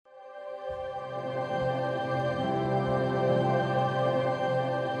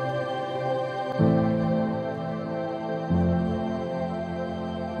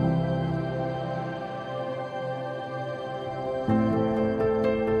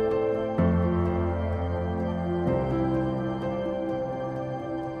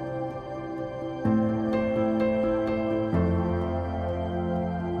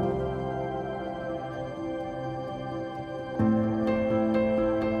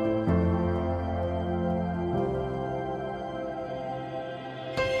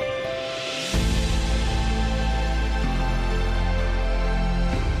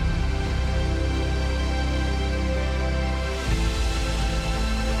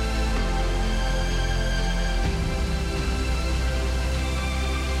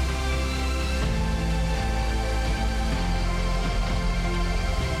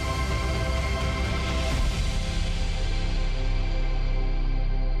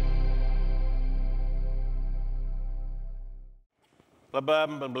Blah blah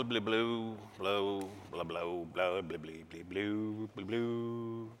blah blah blah blue, blow, blah blah blah blah blah blah blue, blah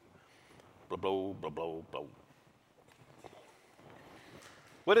blue, blah blah blah blah blah.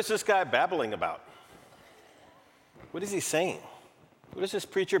 What is this guy babbling about? What is he saying? What is this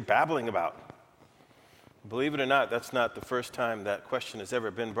preacher babbling about? Believe it or not, that's not the first time that question has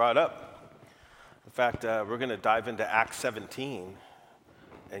ever been brought up. In fact, we're going to dive into Acts 17,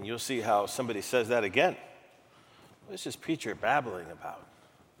 and you'll see how somebody says that again. What is this preacher babbling about?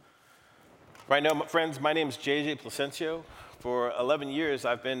 Right now, friends, my name is JJ Placencio. For 11 years,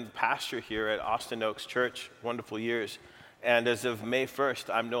 I've been pastor here at Austin Oaks Church, wonderful years. And as of May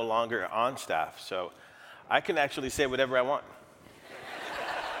 1st, I'm no longer on staff, so I can actually say whatever I want.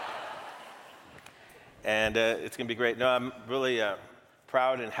 And it's going to be great. No, I'm really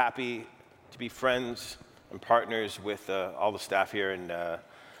proud and happy to be friends and partners with all the staff here. And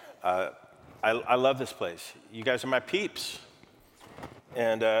I love this place. You guys are my peeps.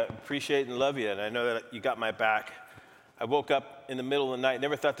 And appreciate and love you. And I know that you got my back. I woke up in the middle of the night.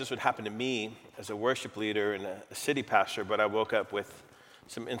 Never thought this would happen to me as a worship leader and a city pastor, but I woke up with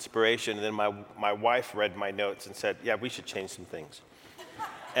some inspiration. And then my wife read my notes and said, yeah, we should change some things.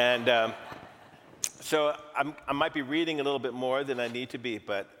 And so I might be reading a little bit more than I need to be,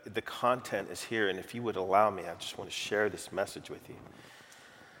 but the content is here. And if you would allow me, I just want to share this message with you.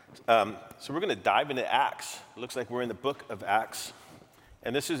 So we're going to dive into Acts. It looks like we're in the book of Acts.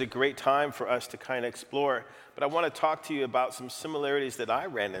 And this is a great time for us to kind of explore. But I want to talk to you about some similarities that I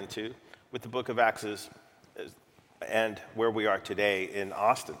ran into with the book of Acts and where we are today in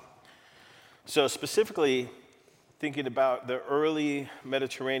Austin. So specifically, thinking about the early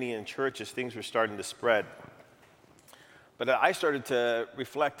Mediterranean churches, things were starting to spread. But I started to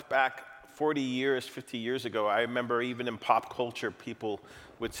reflect back 40 years, 50 years ago. I remember even in pop culture, people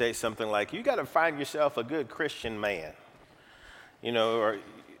would say something like, you got to find yourself a good Christian man. You know, or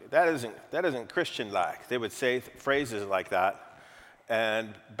that isn't Christian-like. They would say phrases like that.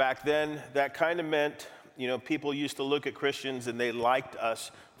 And back then, that kind of meant, you know, people used to look at Christians and they liked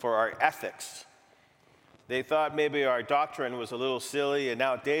us for our ethics. They thought maybe our doctrine was a little silly and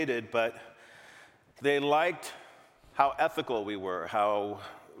outdated, but they liked how ethical we were, how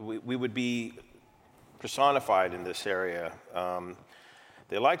we would be personified in this area.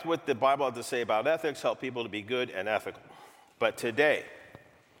 They liked what the Bible had to say about ethics, help people to be good and ethical. But today,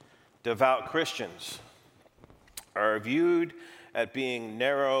 devout Christians are viewed as being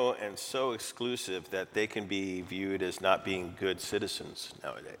narrow and so exclusive that they can be viewed as not being good citizens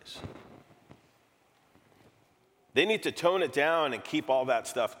nowadays. They need to tone it down and keep all that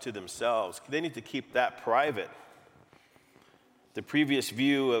stuff to themselves. They need to keep that private. The previous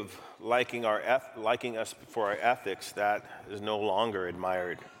view of liking us for our ethics, that is no longer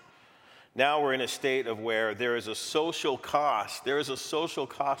admired. Now we're in a state of where there is a social cost. There is a social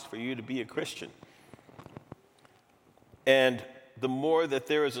cost for you to be a Christian. And the more that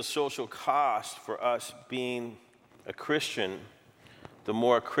there is a social cost for us being a Christian, the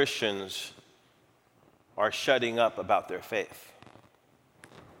more Christians are shutting up about their faith.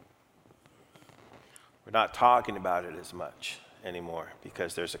 We're not talking about it as much anymore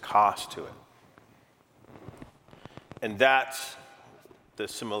because there's a cost to it. And that's the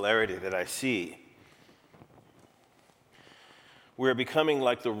similarity that I see. We're becoming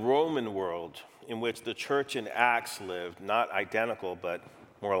like the Roman world in which the church in Acts lived, not identical, but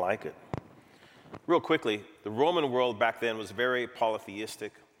more like it. Real quickly, the Roman world back then was very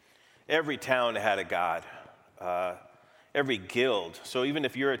polytheistic. Every town had a god, every guild. So even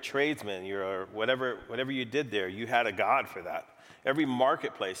if you're a tradesman, you're whatever you did there, you had a god for that. Every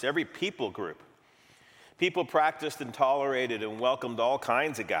marketplace, every people group. People practiced and tolerated and welcomed all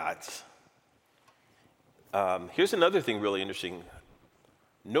kinds of gods. Here's another thing really interesting.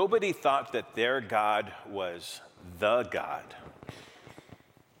 Nobody thought that their God was the God.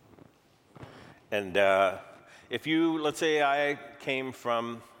 And let's say I came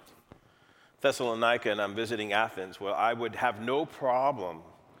from Thessalonica and I'm visiting Athens, well, I would have no problem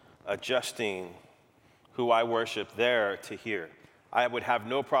adjusting who I worship there to here. I would have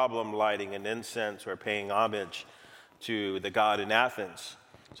no problem lighting an incense or paying homage to the God in Athens.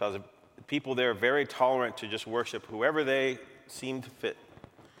 So people there very tolerant to just worship whoever they seemed fit.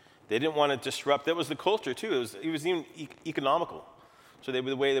 They didn't want to disrupt. That was the culture too. It was even economical. So the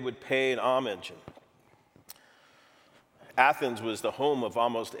way they would pay an homage. Athens was the home of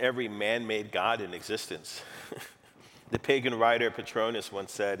almost every man-made god in existence. The pagan writer Petronius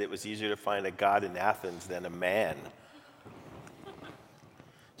once said it was easier to find a god in Athens than a man.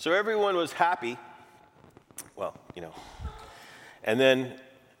 So everyone was happy. Well, you know. And then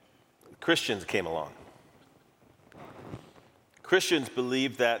Christians came along. Christians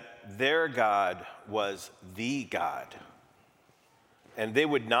believed that their God was the God, and they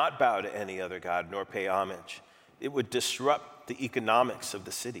would not bow to any other God nor pay homage. It would disrupt the economics of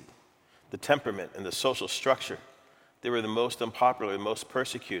the city, the temperament, and the social structure. They were the most unpopular, the most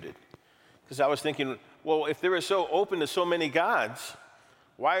persecuted. Because I was thinking, well, if they were so open to so many gods,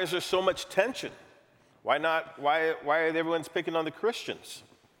 why is there so much tension? Why are everyone's picking on the Christians?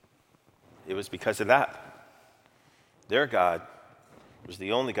 It was because of that. Their God was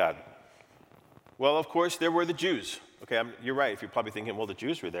the only God. Well, of course, there were the Jews. Okay, you're right. If you're probably thinking, well, the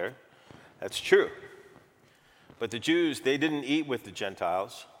Jews were there. That's true. But the Jews, they didn't eat with the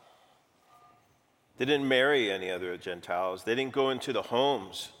Gentiles. They didn't marry any other Gentiles. They didn't go into the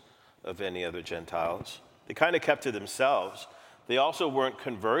homes of any other Gentiles. They kind of kept to themselves. They also weren't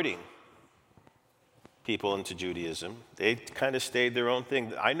converting people into Judaism. They kind of stayed their own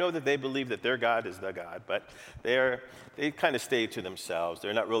thing. I know that they believe that their God is the God, but they kind of stayed to themselves.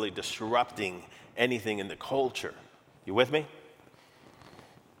 They're not really disrupting anything in the culture. You with me?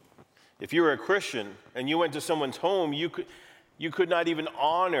 If you were a Christian and you went to someone's home, you could not even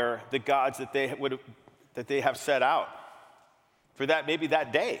honor the gods that they have set out for that, maybe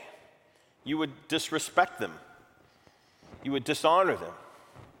that day. You would disrespect them. You would dishonor them.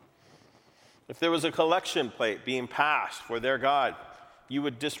 If there was a collection plate being passed for their God, you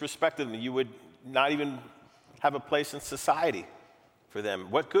would disrespect them. You would not even have a place in society for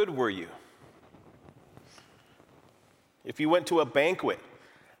them. What good were you? If you went to a banquet,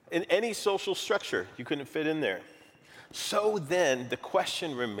 in any social structure, you couldn't fit in there. So then the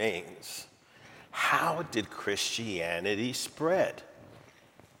question remains, how did Christianity spread?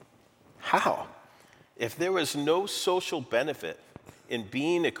 How? If there was no social benefit in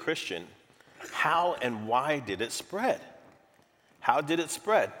being a Christian, how and why did it spread? How did it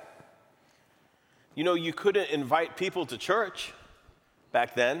spread? You know, you couldn't invite people to church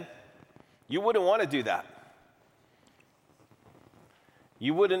back then. You wouldn't want to do that.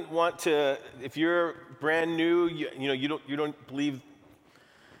 You wouldn't want to, if you're brand new, you don't believe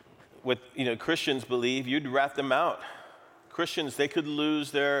what Christians believe, you'd rat them out. Christians, they could lose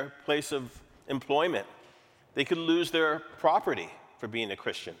their place of employment. They could lose their property for being a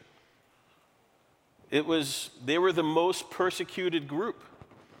Christian. They were the most persecuted group.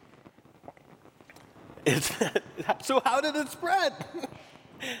 So how did it spread?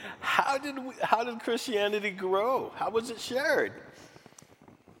 How did Christianity grow? How was it shared?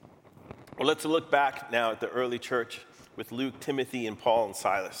 Well, let's look back now at the early church with Luke, Timothy, and Paul and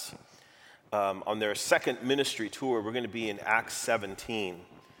Silas. On their second ministry tour, we're going to be in Acts 17.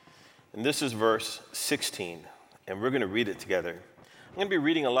 And this is verse 16, and we're going to read it together. I'm going to be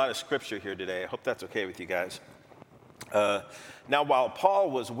reading a lot of scripture here today. I hope that's okay with you guys. Now, while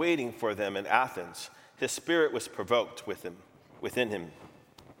Paul was waiting for them in Athens, his spirit was provoked within him.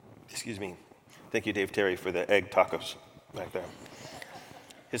 Excuse me. Thank you, Dave Terry, for the egg tacos back there.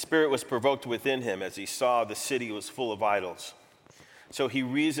 His spirit was provoked within him as he saw the city was full of idols. So he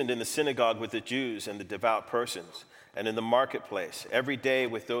reasoned in the synagogue with the Jews and the devout persons, and in the marketplace, every day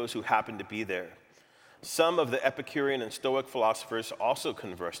with those who happened to be there. Some of the Epicurean and Stoic philosophers also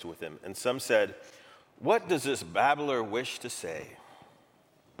conversed with him, and some said, "What does this babbler wish to say?"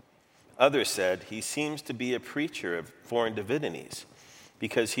 Others said, "He seems to be a preacher of foreign divinities,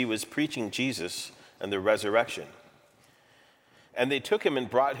 because he was preaching Jesus and the resurrection." And they took him and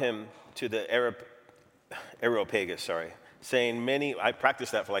brought him to the Areopagus, saying, I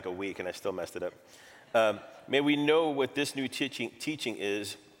practiced that for like a week and I still messed it up. May we know what this new teaching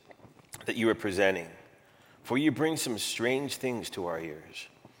is that you are presenting, for you bring some strange things to our ears.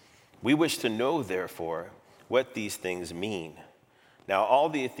 We wish to know, therefore, what these things mean. Now all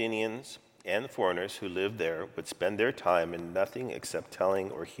the Athenians and the foreigners who lived there would spend their time in nothing except telling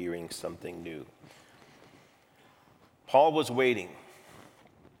or hearing something new. Paul was waiting.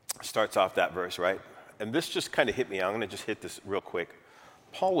 Starts off that verse, right? And this just kind of hit me. I'm going to just hit this real quick.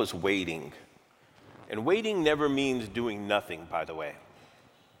 Paul was waiting. And waiting never means doing nothing, by the way.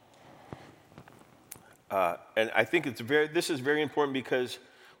 And I think this is very important because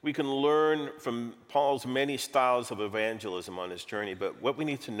we can learn from Paul's many styles of evangelism on his journey. But what we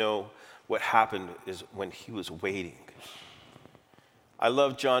need to know, what happened is when he was waiting. I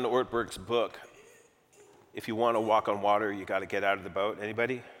love John Ortberg's book, If You Want to Walk on Water, You Got to Get Out of the Boat.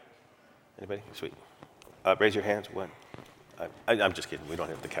 Anybody? Anybody? Sweet. Raise your hands. One. I'm just kidding. We don't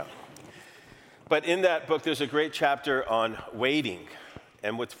have to count. But in that book, there's a great chapter on waiting.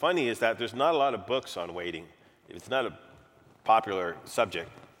 And what's funny is that there's not a lot of books on waiting. It's not a popular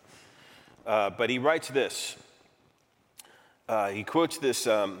subject. But he writes this. He quotes this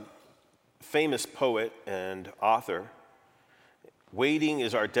famous poet and author Waiting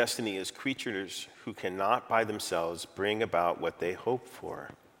is our destiny as creatures who cannot by themselves bring about what they hope for.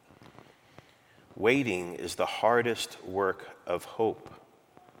 Waiting is the hardest work of hope.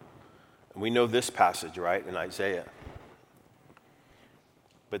 And we know this passage, right, in Isaiah.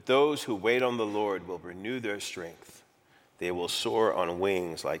 But those who wait on the Lord will renew their strength. They will soar on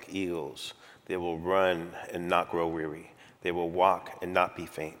wings like eagles. They will run and not grow weary. They will walk and not be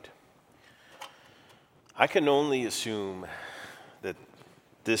faint. I can only assume that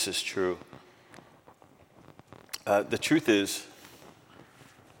this is true. The truth is,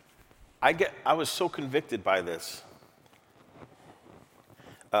 I was so convicted by this,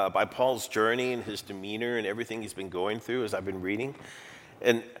 by Paul's journey and his demeanor and everything he's been going through as I've been reading.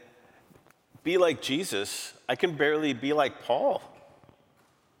 And be like Jesus, I can barely be like Paul.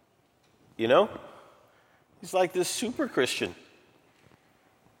 You know? He's like this super Christian.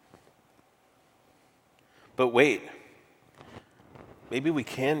 But wait, maybe we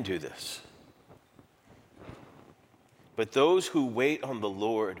can do this. But those who wait on the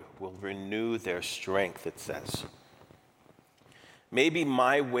Lord will renew their strength, it says. Maybe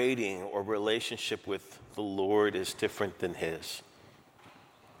my waiting or relationship with the Lord is different than his,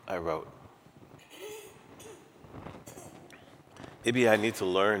 I wrote. Maybe I need to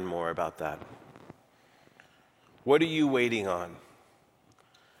learn more about that. What are you waiting on?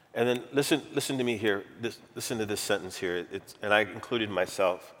 And then listen to me here. Listen to this sentence here, and I included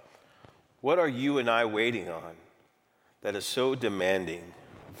myself. What are you and I waiting on that is so demanding,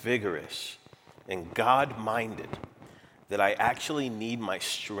 vigorous, and God-minded that I actually need my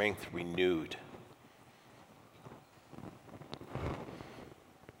strength renewed?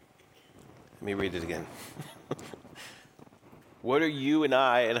 Let me read it again. What are you and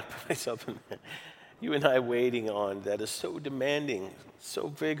I, and I put myself in there, you and I waiting on that is so demanding, so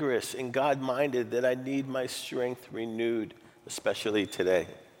vigorous, and God-minded that I need my strength renewed, especially today?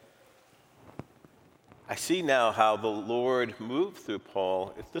 I see now how the Lord moved through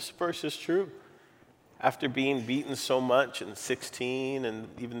Paul, if this verse is true. After being beaten so much in 16 and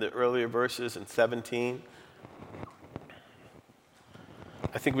even the earlier verses in 17,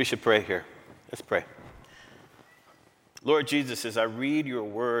 I think we should pray here. Let's pray. Lord Jesus, as I read your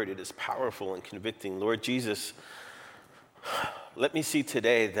word, it is powerful and convicting. Lord Jesus, let me see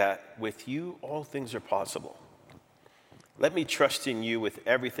today that with you all things are possible. Let me trust in you with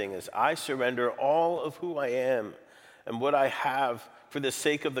everything as I surrender all of who I am and what I have for the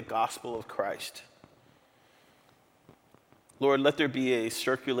sake of the gospel of Christ. Lord, let there be a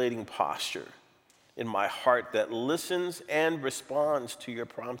circulating posture in my heart that listens and responds to your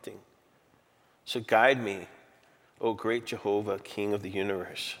prompting. So guide me, O great Jehovah, King of the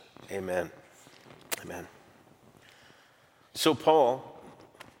universe. Amen. Amen. So Paul,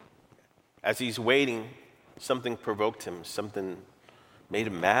 as he's waiting, something provoked him. Something made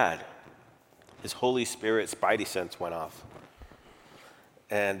him mad. His Holy Spirit spidey sense went off.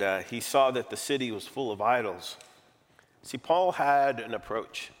 And he saw that the city was full of idols. See, Paul had an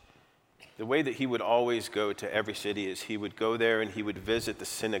approach. The way that he would always go to every city is he would go there and he would visit the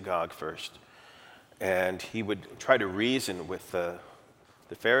synagogue first. And he would try to reason with the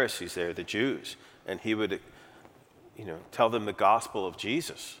Pharisees there, the Jews. And he would, tell them the gospel of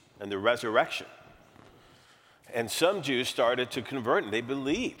Jesus and the resurrection. And some Jews started to convert, and they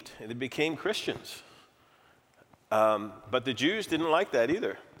believed, and they became Christians. But the Jews didn't like that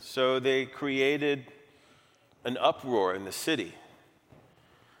either. So they created an uproar in the city.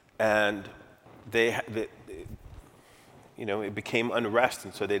 And it became unrest,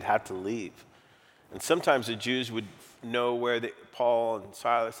 and so they'd have to leave. And sometimes the Jews would know where Paul and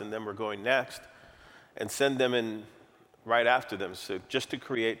Silas and them were going next and send them in right after them, so just to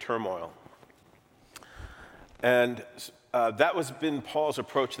create turmoil. And that was been Paul's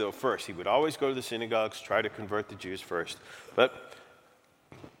approach, though, first. He would always go to the synagogues, try to convert the Jews first. But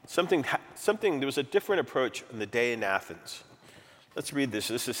there was a different approach in the day in Athens. Let's read this.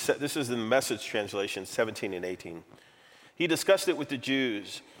 This is the Message translation, 17 and 18. He discussed it with the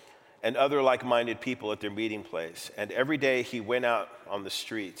Jews and other like-minded people at their meeting place. And every day he went out on the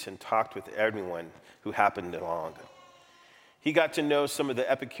streets and talked with everyone who happened along. He got to know some of the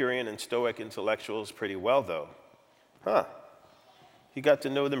Epicurean and Stoic intellectuals pretty well, though. He got to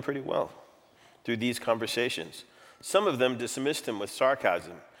know them pretty well through these conversations. Some of them dismissed him with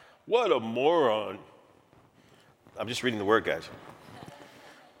sarcasm. What a moron. I'm just reading the word, guys.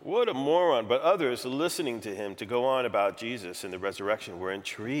 What a moron. But others, listening to him to go on about Jesus and the resurrection, were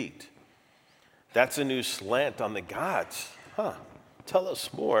intrigued. That's a new slant on the gods. Tell us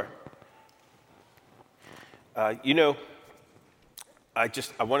more. I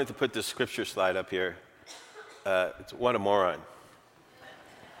wanted to put this scripture slide up here. It's what a moron.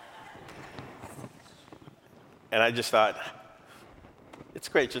 And I just thought, it's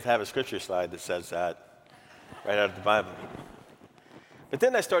great just to have a scripture slide that says that right out of the Bible. But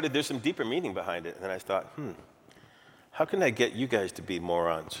then I started, there's some deeper meaning behind it. And then I thought, how can I get you guys to be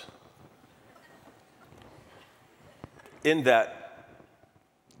morons? In that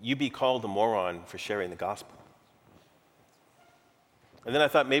you be called a moron for sharing the gospel. And then I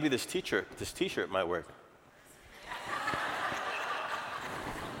thought maybe this t-shirt might work.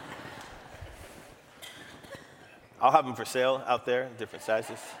 I'll have them for sale out there in different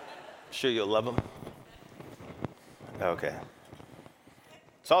sizes. I'm sure you'll love them. Okay.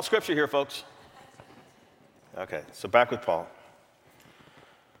 It's all scripture here, folks. Okay, so back with Paul.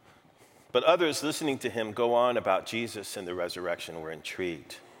 But others listening to him go on about Jesus and the resurrection were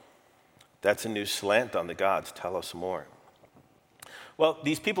intrigued. That's a new slant on the gods. Tell us more. Well,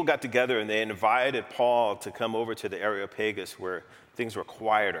 these people got together and they invited Paul to come over to the Areopagus where things were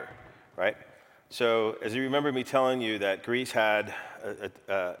quieter, right? So as you remember me telling you that Greece had,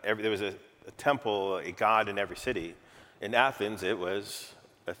 there was a temple, a god in every city. In Athens, it was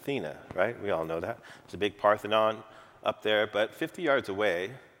Athena, right? We all know that. There's a big Parthenon up there, but 50 yards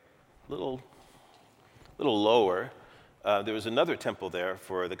away, a little lower, there was another temple there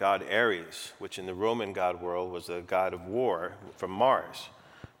for the god Ares, which in the Roman god world was a god of war from Mars,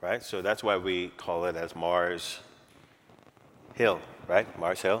 right? So that's why we call it as Mars Hill, right?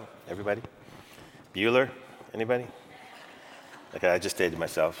 Mars Hill, everybody? Bueller, anybody? Okay, I just dated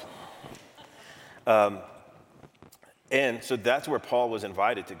myself. And so that's where Paul was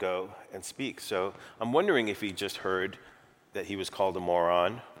invited to go and speak. So I'm wondering if he just heard that he was called a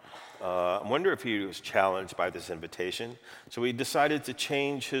moron. I wonder if he was challenged by this invitation. So he decided to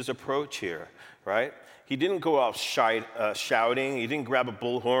change his approach here, right? He didn't go off shouting. He didn't grab a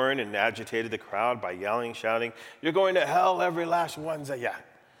bullhorn and agitated the crowd by yelling, shouting, "You're going to hell, every last one's a yeah."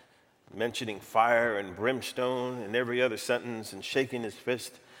 Mentioning fire and brimstone in every other sentence and shaking his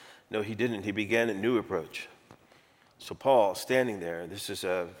fist. No, he didn't. He began a new approach. So Paul, standing there, this is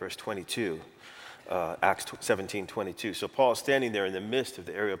verse 22, Acts 17:22. So Paul, standing there in the midst of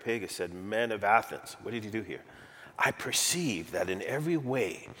the Areopagus, said, "Men of Athens," what did he do here? "I perceive that in every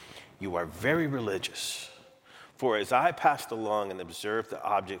way you are very religious. For as I passed along and observed the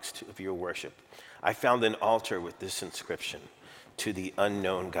objects of your worship, I found an altar with this inscription, 'To the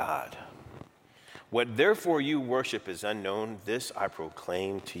unknown God.' What therefore you worship is unknown, this I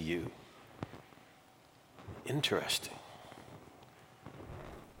proclaim to you." Interesting.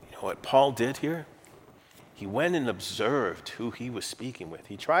 You know what Paul did here? He went and observed who he was speaking with.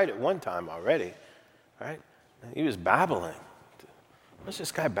 He tried it one time already, right? He was babbling. What's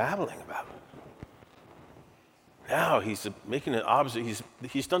this guy babbling about? Now he's making an observation.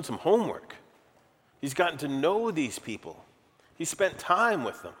 He's done some homework. He's gotten to know these people. He spent time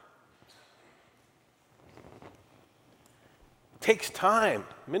with them. It takes time.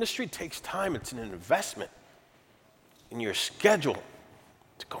 Ministry takes time. It's an investment in your schedule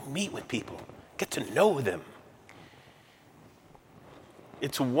to go meet with people, get to know them.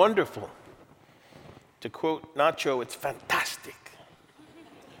 It's wonderful. To quote Nacho, it's fantastic.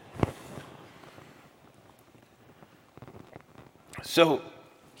 So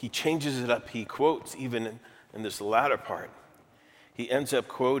he changes it up. He quotes even in this latter part. He ends up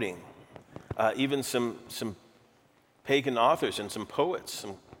quoting even some pagan authors and some poets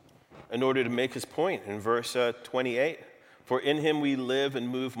in order to make his point in verse 28. For in him we live and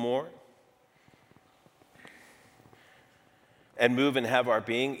move more, and move and have our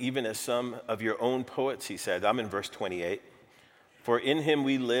being, even as some of your own poets, he said. I'm in verse 28. For in him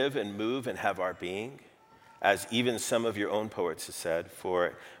we live and move and have our being, as even some of your own poets have said,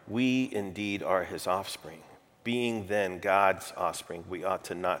 for we indeed are his offspring. Being then God's offspring, we ought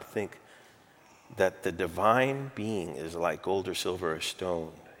to not think that the divine being is like gold or silver or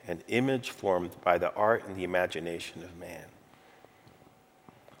stone, an image formed by the art and the imagination of man.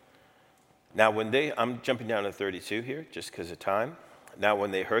 Now I'm jumping down to 32 here, just because of time. Now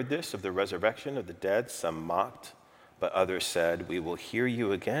when they heard this of the resurrection of the dead, some mocked, but others said, "We will hear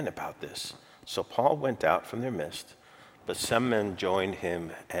you again about this." So Paul went out from their midst, but some men joined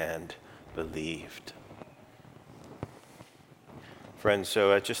him and believed. Friends,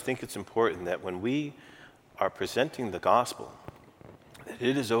 so I just think it's important that when we are presenting the gospel, that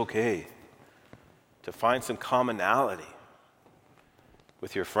it is okay to find some commonality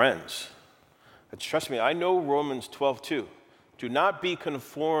with your friends. And trust me, I know Romans 12:2. Do not be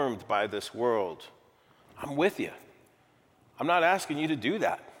conformed by this world. I'm with you. I'm not asking you to do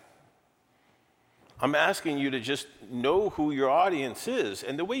that. I'm asking you to just know who your audience is.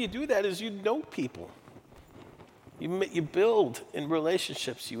 And the way you do that is you know people. You build in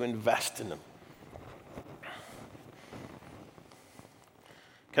relationships, you invest in them.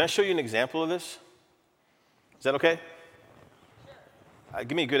 Can I show you an example of this? Is that okay?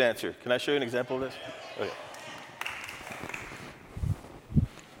 Give me a good answer. Can I show you an example of this? Okay.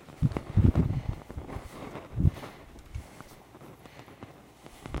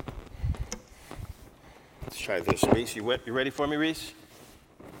 Let's try this. Reese, you ready for me, Reese?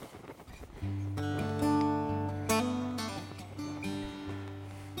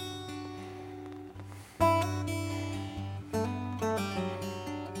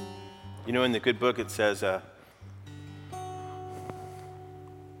 You know, in the good book, it says,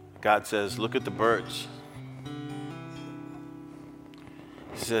 God says, look at the birds.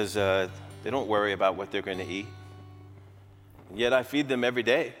 He says, they don't worry about what they're going to eat. And yet I feed them every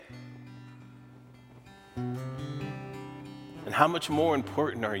day. And how much more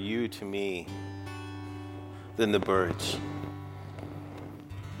important are you to me than the birds?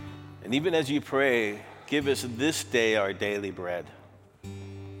 And even as you pray, give us this day our daily bread.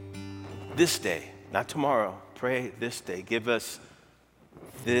 This day, not tomorrow. Pray this day. Give us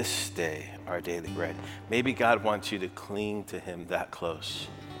this day our daily bread. Maybe God wants you to cling to him that close,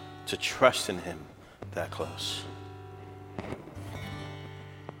 to trust in him that close.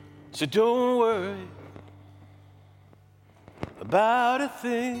 So don't worry about a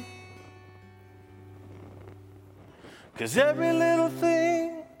thing, 'cause every little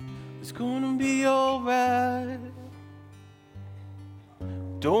thing is gonna be all right.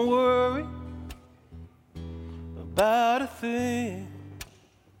 Don't worry about a thing,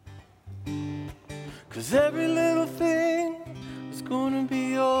 'cause every little thing is gonna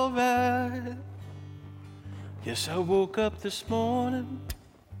be all right. Yes, I woke up this morning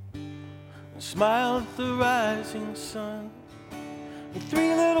and smiled at the rising sun, and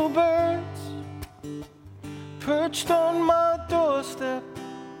 3 little birds perched on my doorstep,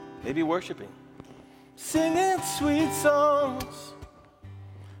 maybe worshiping, singing sweet songs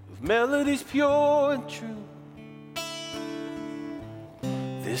with melodies pure and true.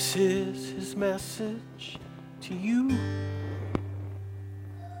 This is his message to you.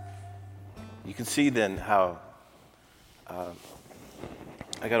 You can see then how I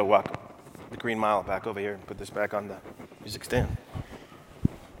got to walk the Green Mile back over here and put this back on the music stand.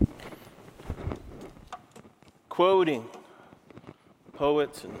 Quoting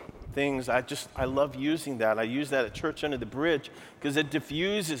poets and things, I love using that. I use that at Church Under the Bridge because it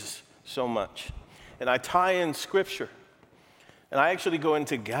diffuses so much. And I tie in scripture. And I actually go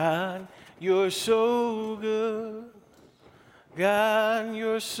into, God, you're so good. God,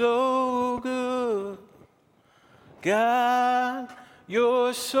 you're so good. God,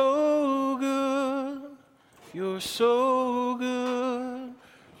 you're so good. You're so good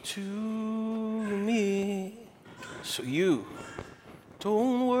to me. So you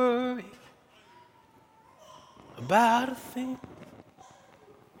don't worry about a thing,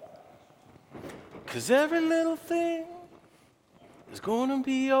 'cause every little thing is gonna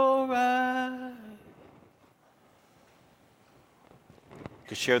be all right. You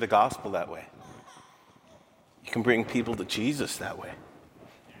can share the gospel that way. You can bring people to Jesus that way.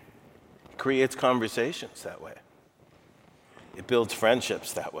 It creates conversations that way. It builds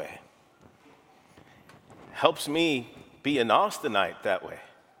friendships that way. Helps me be an Austinite that way.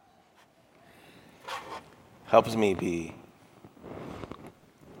 Helps me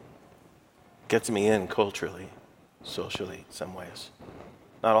gets me in culturally, socially, some ways.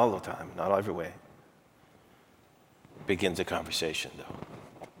 Not all the time, not every way. Begins a conversation, though.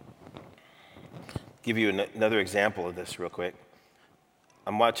 Give you another example of this real quick.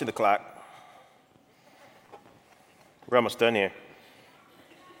 I'm watching the clock. We're almost done here.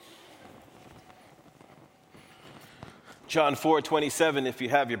 John 4:27, if you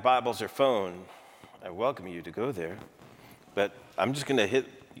have your Bibles or phone, I welcome you to go there. But I'm just going to hit,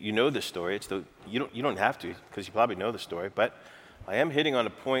 you know the story. You don't have to, because you probably know the story. But I am hitting on a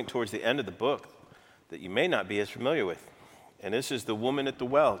point towards the end of the book that you may not be as familiar with. And this is the woman at the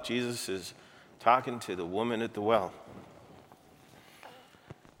well. Jesus is talking to the woman at the well.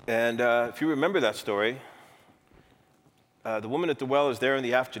 And if you remember that story, the woman at the well is there in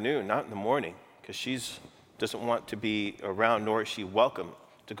the afternoon, not in the morning, because she doesn't want to be around, nor is she welcome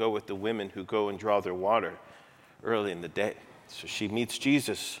to go with the women who go and draw their water early in the day. So she meets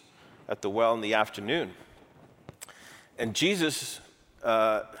Jesus at the well in the afternoon. And Jesus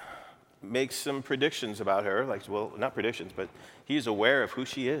makes some predictions about her, well, not predictions, but he's aware of who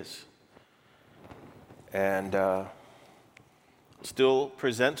she is. And still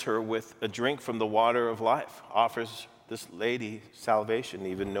presents her with a drink from the water of life, offers this lady salvation,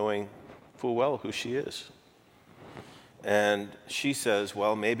 even knowing full well who she is. And she says,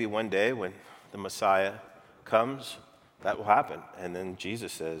 well, maybe one day when the Messiah comes, That will happen. And then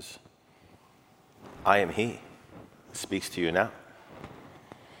Jesus says, I am he. Speaks to you now.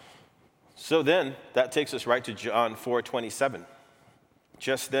 So then, that takes us right to John 4:27.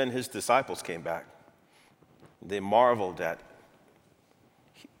 Just then his disciples came back. They marveled at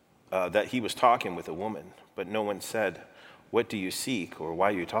that he was talking with a woman, but no one said, what do you seek, or why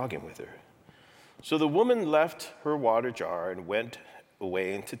are you talking with her? So the woman left her water jar and went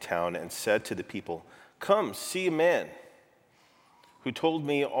away into town and said to the people, come, see a man who told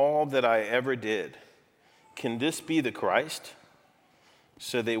me all that I ever did. Can this be the Christ?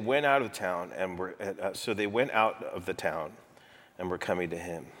 So they went out of town and were coming to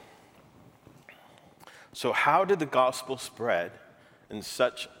him. So how did the gospel spread in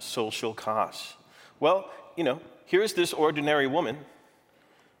such social costs? Well, here's this ordinary woman,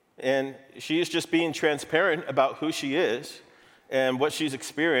 and she is just being transparent about who she is and what she's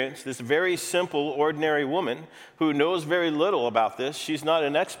experienced. This very simple, ordinary woman who knows very little about this. She's not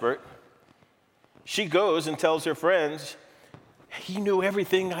an expert. She goes and tells her friends, he knew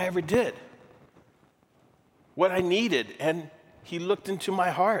everything I ever did, what I needed, and he looked into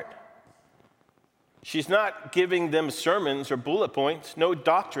my heart. She's not giving them sermons or bullet points, no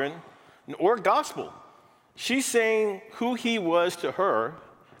doctrine or gospel. She's saying who he was to her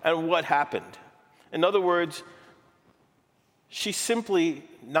and what happened. In other words, she's simply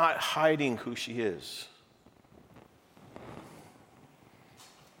not hiding who she is.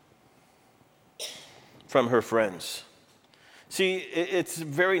 From her friends. See, it's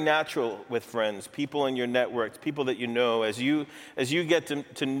very natural with friends, people in your networks, people that you know, as you get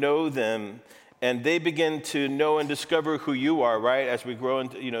to know them, and they begin to know and discover who you are, right? As we grow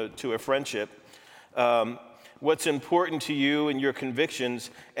into, to a friendship, what's important to you and your convictions.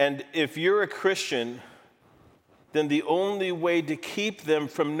 And if you're a Christian, then the only way to keep them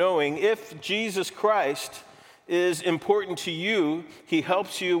from knowing if Jesus Christ is important to you, he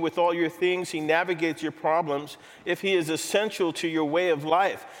helps you with all your things, he navigates your problems, if he is essential to your way of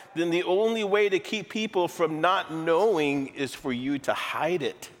life, then the only way to keep people from not knowing is for you to hide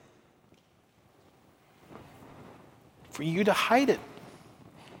it. For you to hide it.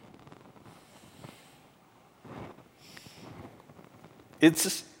 It's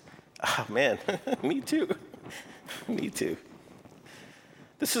just, oh man, me too. Me too.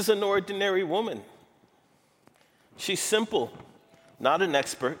 This is an ordinary woman. She's simple, not an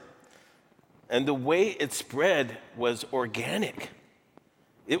expert. And the way it spread was organic.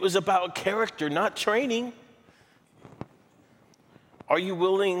 It was about character, not training. Are you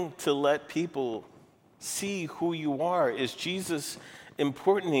willing to let people see who you are? Is Jesus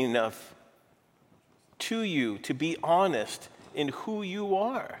important enough to you to be honest in who you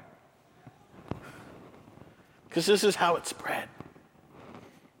are? Because this is how it spread.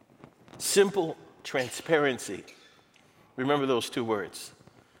 Simple transparency. Remember those two words.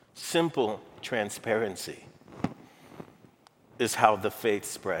 Simple transparency is how the faith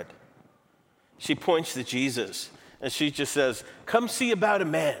spread. She points to Jesus and she just says, come see about a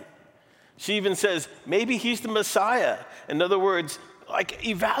man. She even says, maybe he's the Messiah. In other words,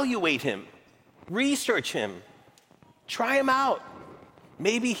 evaluate him, research him, try him out.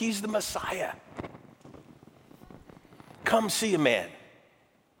 Maybe he's the Messiah. Come see a man.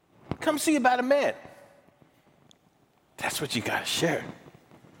 Come see about a man. That's what you got to share.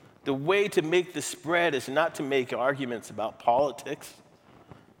 The way to make the spread is not to make arguments about politics,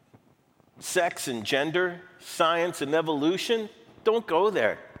 sex and gender, science and evolution. Don't go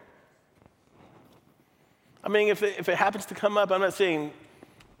there. I mean, if it happens to come up, I'm not saying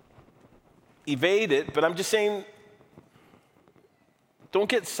evade it, but I'm just saying don't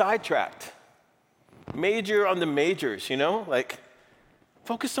get sidetracked. Major on the majors,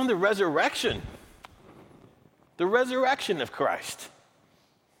 focus on the resurrection. The resurrection of Christ.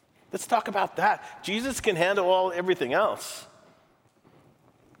 Let's talk about that. Jesus can handle everything else.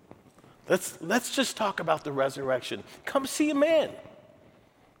 Let's just talk about the resurrection. Come see a man.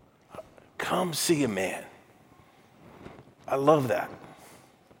 Come see a man. I love that.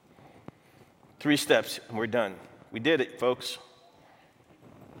 3 steps and we're done. We did it, folks.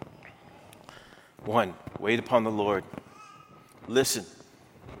 1, wait upon the Lord. Listen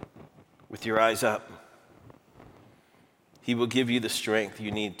with your eyes up. He will give you the strength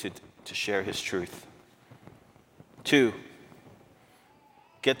you need to share his truth. 2,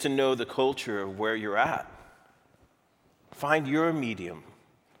 get to know the culture of where you're at. Find your medium.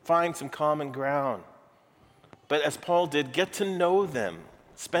 Find some common ground. But as Paul did, get to know them.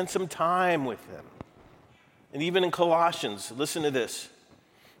 Spend some time with them. And even in Colossians, listen to this.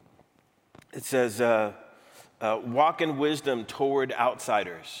 It says, walk in wisdom toward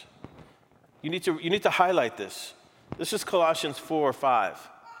outsiders. You need to highlight this. This is Colossians 4 or 5.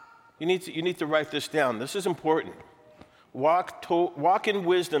 You need to write this down. This is important. Walk in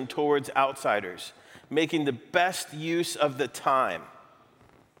wisdom towards outsiders, making the best use of the time.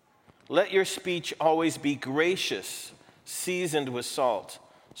 Let your speech always be gracious, seasoned with salt,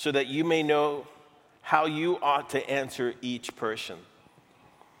 so that you may know how you ought to answer each person.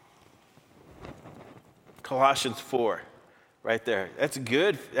 Colossians 4, right there. That's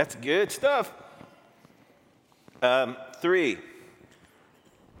good. That's good stuff. 3,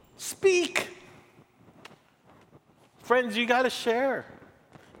 speak. Friends, you got to share.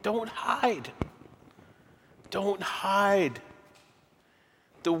 Don't hide. Don't hide.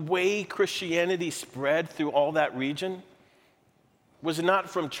 The way Christianity spread through all that region was not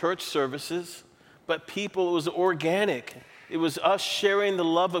from church services, but people, it was organic. It was us sharing the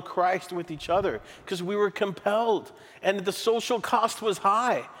love of Christ with each other because we were compelled. And the social cost was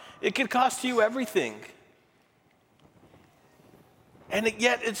high. It could cost you everything. And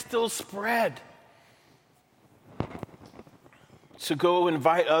yet it still spread. So go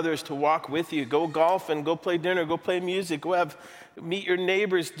invite others to walk with you. Go golf and go play dinner. Go play music. Meet your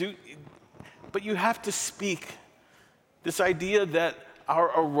neighbors. But you have to speak. This idea that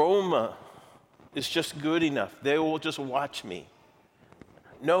our aroma is just good enough. They will just watch me.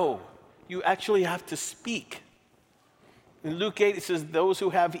 No, you actually have to speak. In Luke 8, it says, those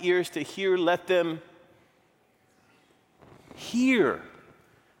who have ears to hear, let them hear.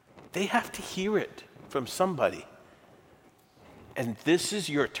 They have to hear it from somebody. And this is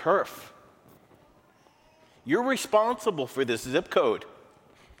your turf. You're responsible for this zip code.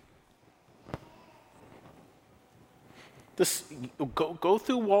 Go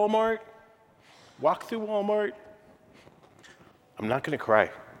through Walmart, walk through Walmart. I'm not going to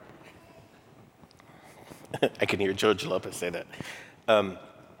cry. I can hear George Lopez say that.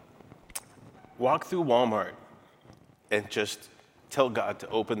 Walk through Walmart and just tell God to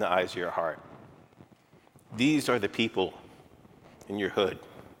open the eyes of your heart. These are the people in your hood.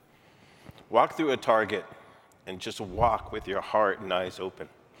 Walk through a Target and just walk with your heart and eyes open.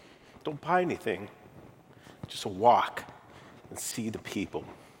 Don't buy anything. Just walk and see the people.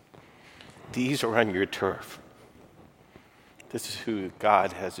 These are on your turf. This is who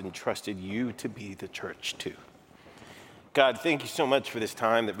God has entrusted you to be the church to. God, thank you so much for this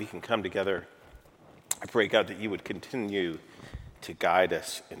time that we can come together. I pray, God, that you would continue to guide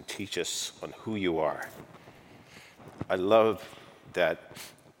us and teach us on who you are. I love that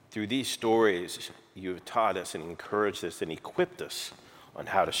through these stories, you have taught us and encouraged us and equipped us on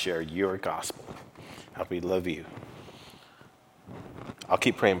how to share your gospel, how we love you. I'll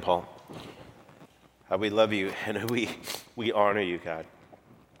keep praying, Paul. How we love you and we honor you, God.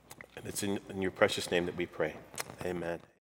 And it's in your precious name that we pray. Amen.